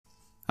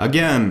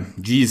Again,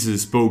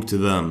 Jesus spoke to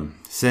them,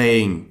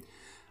 saying,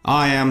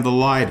 I am the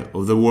light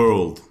of the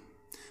world.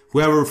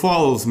 Whoever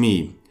follows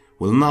me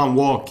will not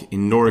walk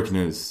in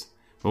darkness,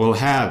 but will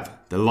have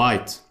the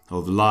light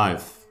of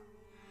life.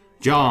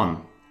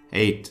 John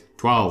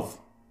 8:12.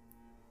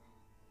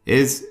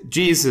 Is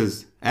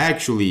Jesus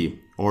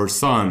actually our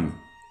Son?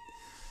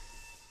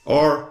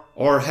 Are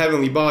our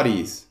heavenly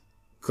bodies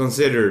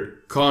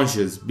considered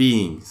conscious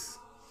beings?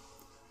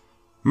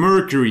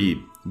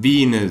 Mercury,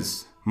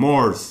 Venus,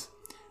 Mars,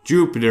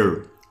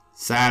 Jupiter,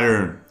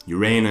 Saturn,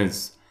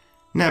 Uranus,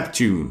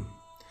 Neptune.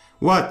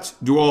 What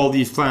do all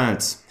these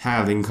planets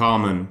have in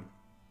common?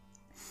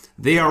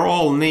 They are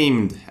all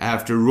named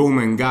after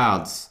Roman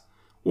gods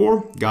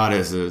or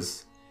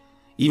goddesses.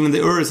 Even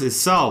the Earth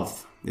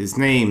itself is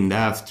named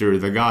after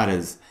the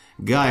goddess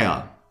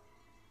Gaia.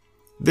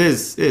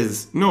 This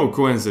is no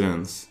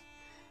coincidence,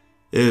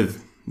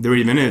 if there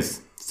even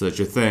is such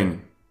a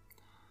thing.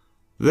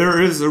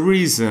 There is a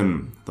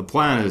reason the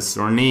planets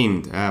are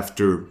named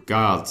after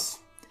gods.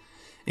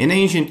 In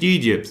ancient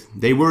Egypt,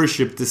 they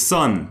worshipped the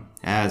sun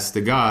as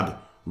the god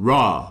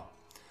Ra.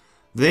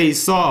 They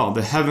saw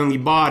the heavenly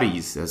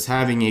bodies as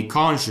having a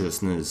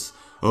consciousness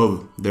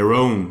of their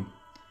own.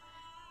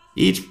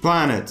 Each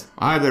planet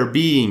either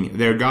being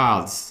their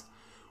gods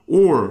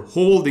or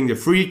holding the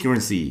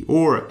frequency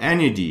or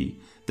energy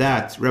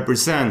that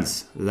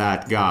represents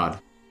that god.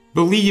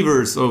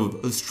 Believers of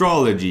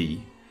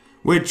astrology,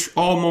 which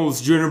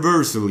almost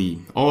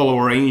universally all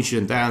our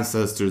ancient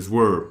ancestors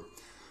were,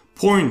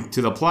 point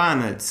to the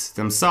planets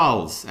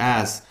themselves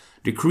as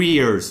the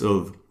creators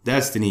of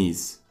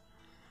destinies.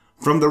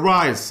 From the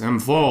rise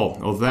and fall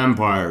of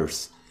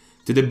empires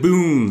to the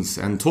boons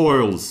and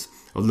toils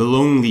of the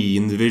lonely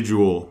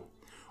individual,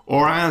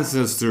 our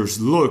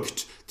ancestors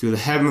looked to the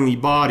heavenly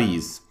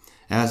bodies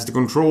as the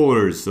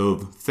controllers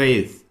of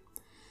faith,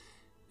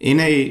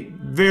 in a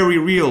very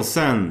real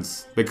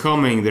sense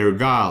becoming their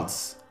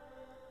gods,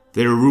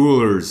 their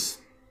rulers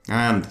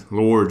and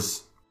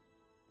lords.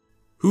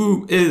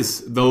 Who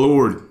is the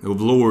Lord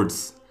of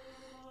Lords,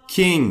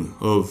 King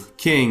of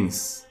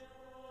Kings?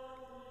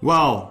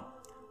 Well,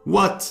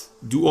 what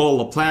do all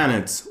the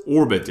planets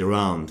orbit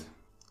around?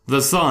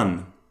 The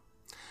sun.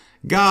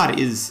 God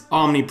is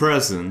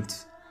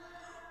omnipresent.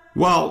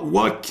 Well,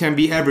 what can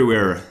be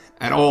everywhere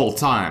at all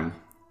time?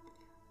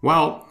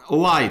 Well,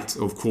 light,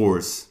 of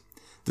course.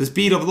 The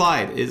speed of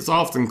light is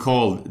often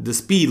called the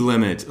speed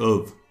limit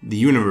of the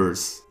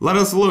universe. Let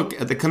us look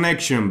at the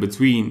connection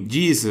between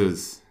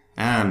Jesus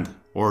and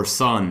our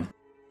Son.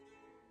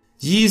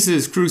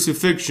 Jesus'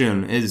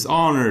 crucifixion is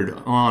honored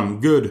on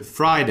Good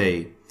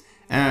Friday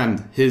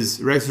and his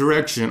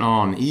resurrection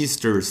on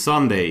Easter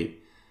Sunday,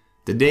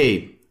 the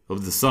day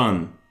of the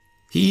sun.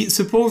 He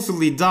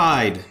supposedly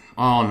died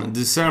on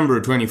December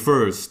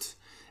 21st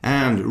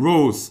and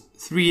rose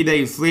 3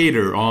 days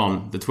later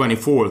on the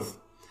 24th,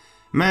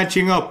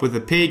 matching up with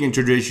the pagan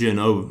tradition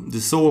of the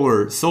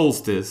solar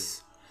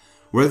solstice,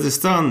 where the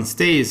sun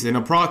stays in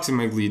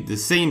approximately the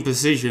same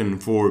position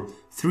for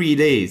 3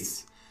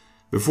 days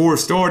before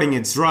starting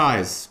its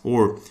rise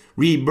or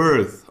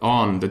rebirth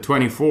on the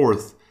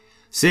 24th,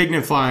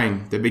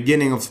 signifying the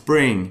beginning of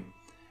spring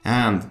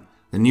and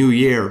the new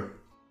year.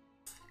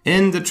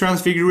 In the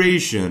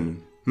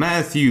Transfiguration,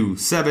 Matthew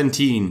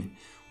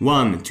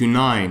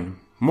 17:1-9,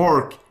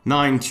 Mark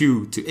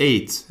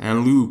 9:2-8,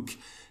 and Luke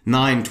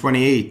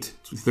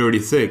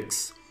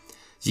 9:28-36,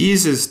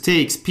 Jesus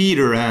takes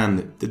Peter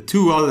and the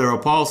 2 other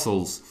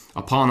apostles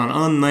upon an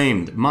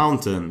unnamed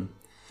mountain,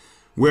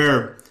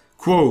 where,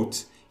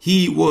 quote,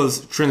 he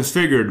was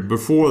transfigured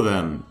before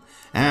them,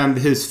 and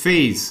his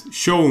face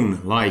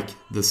shone like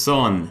the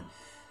sun,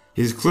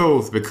 his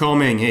clothes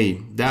becoming a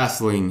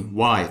dazzling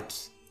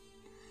white.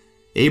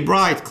 A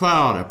bright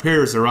cloud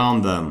appears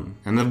around them,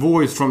 and a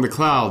voice from the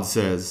cloud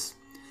says,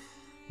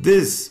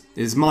 This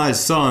is my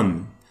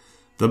Son,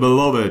 the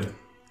Beloved.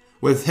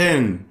 With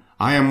him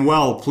I am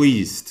well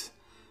pleased.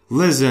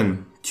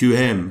 Listen to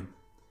him.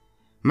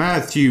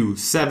 Matthew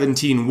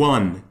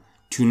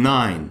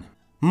 17:1-9.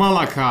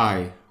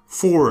 Malachi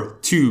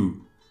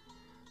 4:2.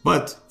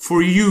 But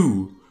for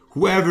you,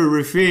 whoever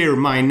revere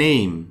my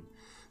name,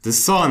 the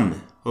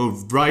Son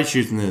of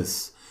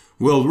Righteousness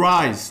will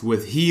rise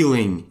with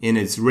healing in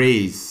its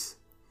rays,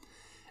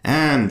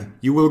 and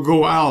you will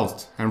go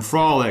out and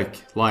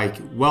frolic like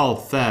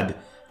well-fed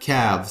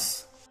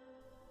calves.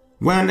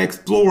 When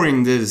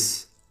exploring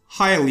this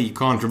highly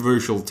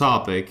controversial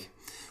topic,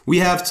 we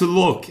have to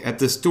look at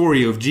the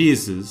story of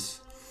Jesus,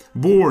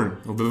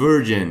 born of a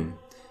virgin,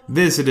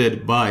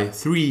 visited by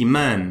 3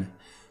 men,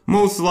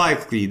 most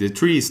likely the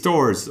 3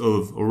 stars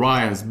of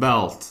Orion's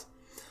belt,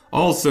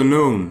 also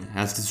known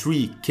as the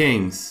 3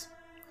 kings.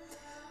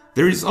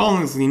 There is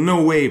honestly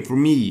no way for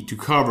me to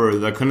cover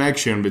the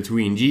connection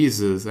between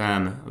Jesus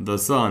and the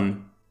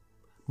Son,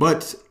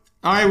 but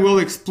I will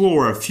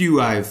explore a few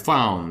I've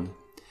found.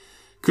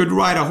 Could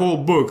write a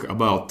whole book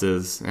about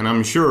this, and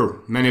I'm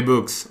sure many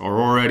books are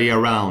already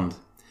around.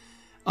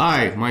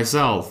 I,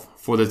 myself,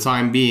 for the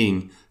time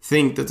being,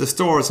 think that the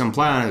stars and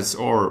planets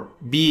are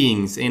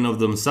beings in of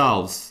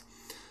themselves,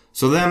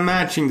 So them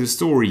matching the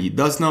story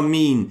does not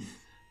mean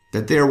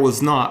that there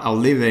was not a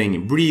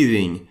living,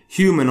 breathing,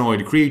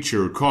 humanoid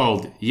creature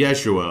called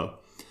Yeshua,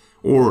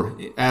 or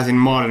as in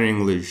modern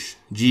English,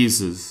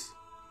 Jesus.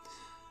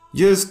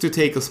 Just to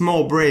take a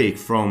small break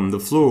from the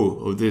flow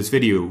of this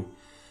video,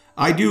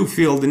 I do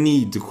feel the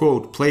need to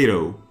quote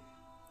Plato.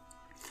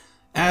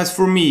 As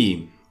for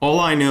me, all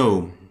I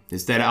know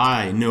is that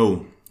I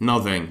know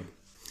nothing.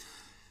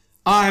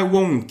 I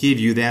won't give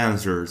you the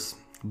answers,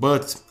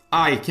 but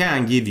I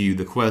can give you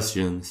the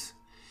questions.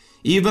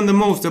 Even the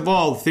most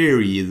evolved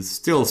theory is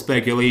still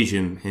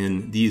speculation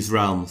in these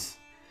realms.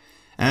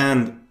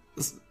 And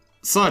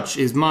such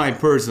is my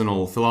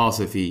personal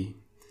philosophy.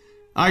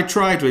 I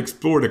try to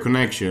explore the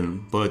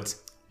connection, but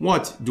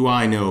what do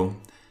I know?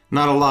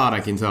 Not a lot, I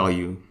can tell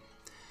you.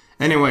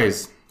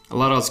 Anyways,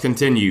 let us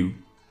continue.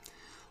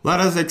 Let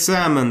us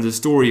examine the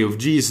story of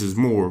Jesus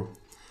more.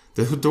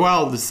 The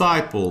 12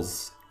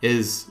 disciples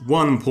is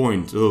one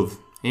point of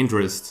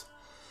interest.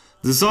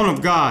 The Son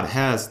of God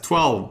has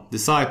 12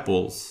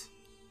 disciples,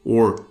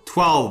 or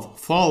 12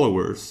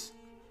 followers.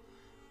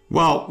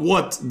 Well,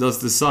 what does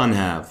the Son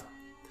have?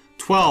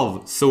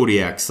 12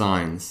 zodiac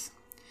signs,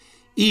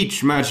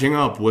 each matching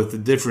up with the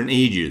different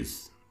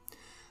ages.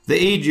 The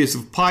ages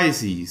of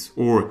Pisces,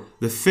 or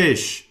the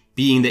fish,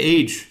 being the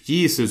age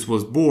Jesus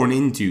was born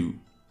into.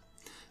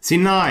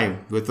 Sinai,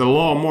 with the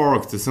law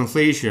marked the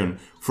translation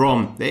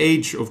from the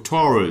age of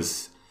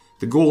Taurus,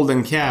 the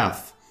golden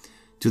calf,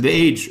 to the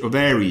age of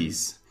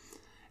Aries,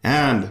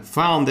 and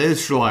found the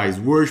Israelites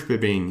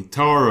worshipping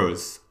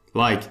Taurus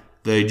like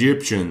the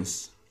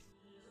Egyptians.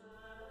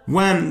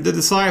 When the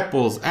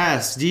disciples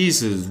asked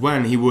Jesus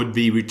when he would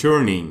be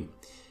returning,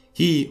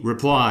 he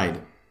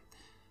replied,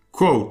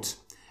 quote,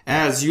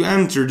 "As you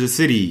enter the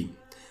city,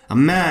 a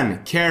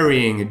man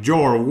carrying a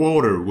jar of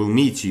water will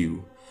meet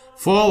you.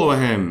 Follow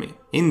him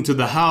into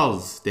the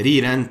house that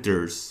he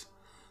enters."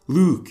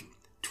 Luke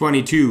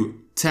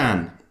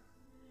 22:10.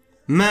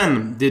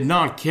 Men did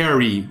not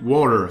carry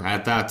water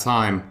at that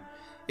time.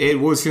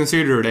 It was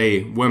considered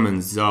a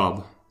woman's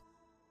job.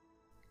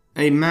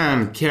 A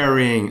man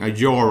carrying a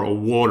jar of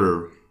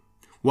water.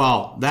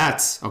 Well,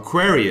 that's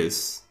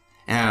Aquarius,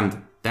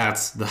 and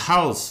that's the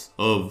house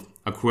of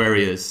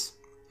Aquarius.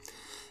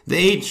 The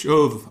age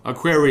of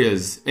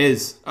Aquarius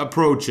is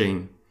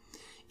approaching.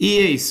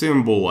 A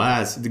symbol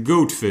as the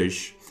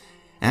goatfish,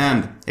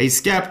 and a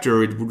scepter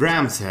with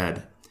ram's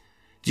head.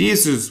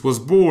 Jesus was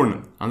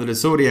born under the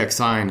zodiac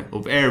sign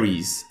of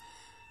Aries,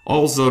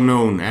 also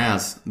known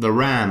as the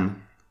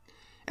ram.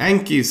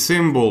 Enki's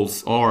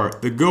symbols are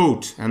the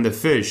goat and the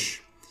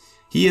fish.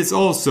 He is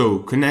also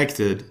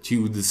connected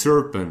to the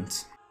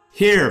serpent.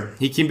 Here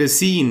he can be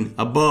seen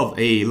above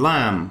a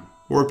lamb,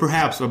 or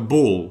perhaps a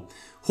bull,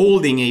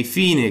 holding a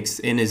phoenix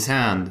in his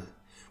hand,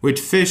 with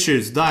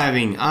fishes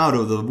diving out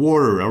of the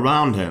water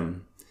around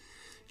him.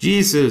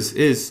 Jesus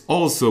is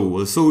also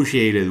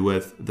associated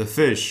with the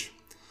fish,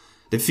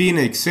 the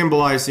phoenix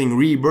symbolizing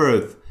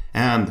rebirth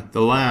and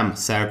the lamb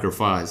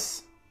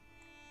sacrifice.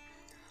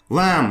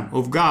 Lamb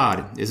of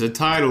God is a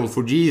title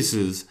for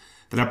Jesus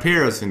that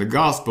appears in the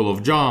Gospel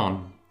of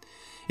John.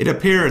 It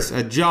appears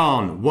at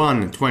John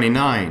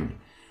 1:29,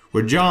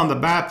 where John the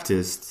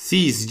Baptist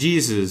sees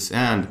Jesus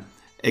and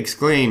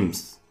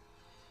exclaims,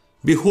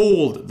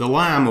 "Behold the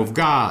Lamb of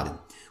God,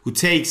 who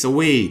takes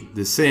away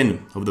the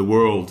sin of the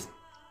world."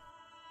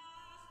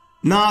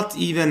 Not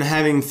even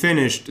having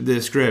finished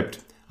this script,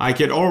 I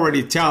can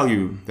already tell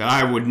you that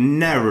I would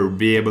never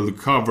be able to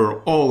cover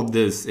all of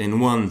this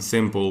in one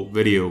simple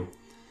video.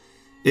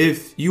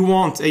 If you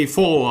want a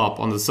follow-up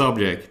on the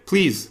subject,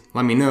 please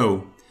let me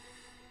know.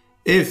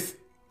 If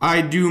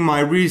I do my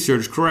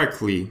research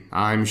correctly,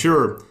 I'm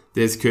sure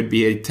this could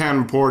be a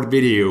 10-part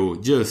video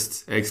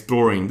just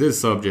exploring this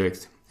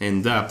subject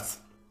in depth.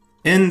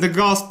 In the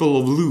Gospel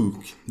of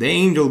Luke, the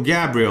angel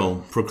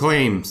Gabriel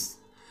proclaims,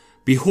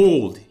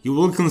 "Behold, you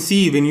will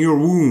conceive in your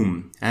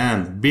womb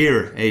and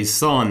bear a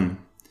son,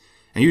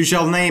 and you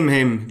shall name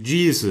him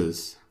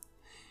Jesus.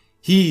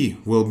 He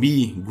will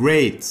be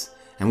great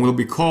and will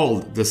be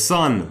called the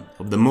Son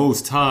of the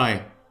Most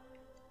High.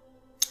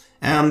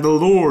 And the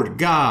Lord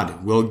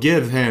God will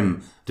give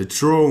him the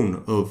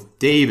throne of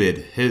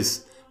David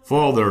his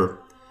father,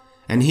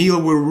 and he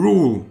will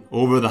rule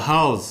over the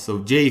house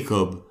of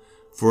Jacob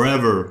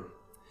forever,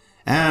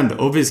 and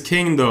of his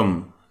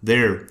kingdom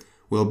there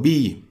will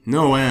be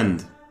no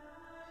end."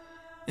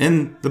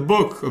 In the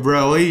book of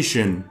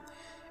Revelation,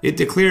 it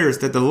declares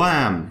that the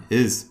Lamb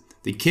is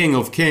the King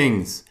of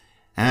Kings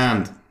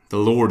and the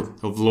Lord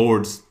of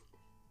Lords.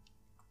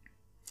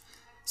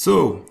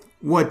 So,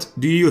 what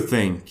do you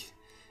think?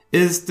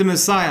 Is the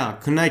Messiah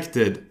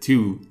connected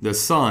to the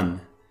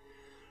Son?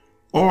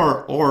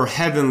 Are our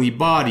heavenly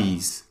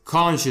bodies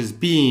conscious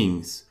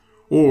beings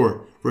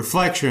or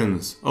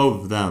reflections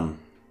of them?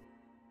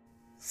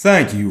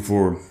 Thank you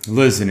for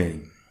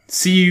listening.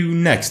 See you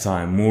next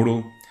time,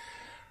 mortal.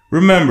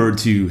 Remember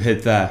to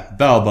hit that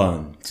bell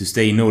button to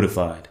stay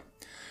notified.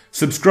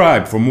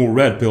 Subscribe for more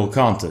Red Pill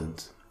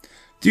content.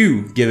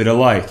 Do give it a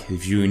like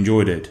if you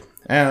enjoyed it,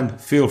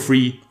 and feel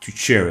free to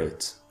share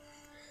it.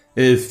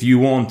 If you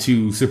want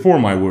to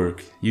support my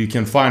work, you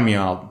can find me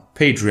on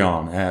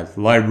Patreon at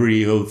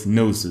Library of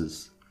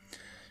Gnosis.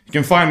 You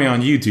can find me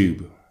on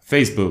YouTube,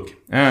 Facebook,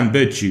 and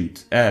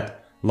BitChute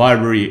at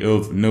Library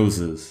of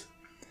Gnosis.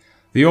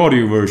 The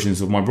audio versions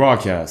of my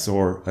broadcasts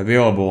are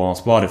available on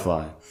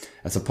Spotify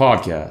as a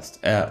podcast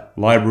at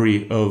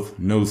Library of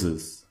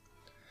Gnosis.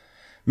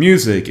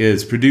 Music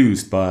is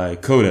produced by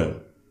Coda.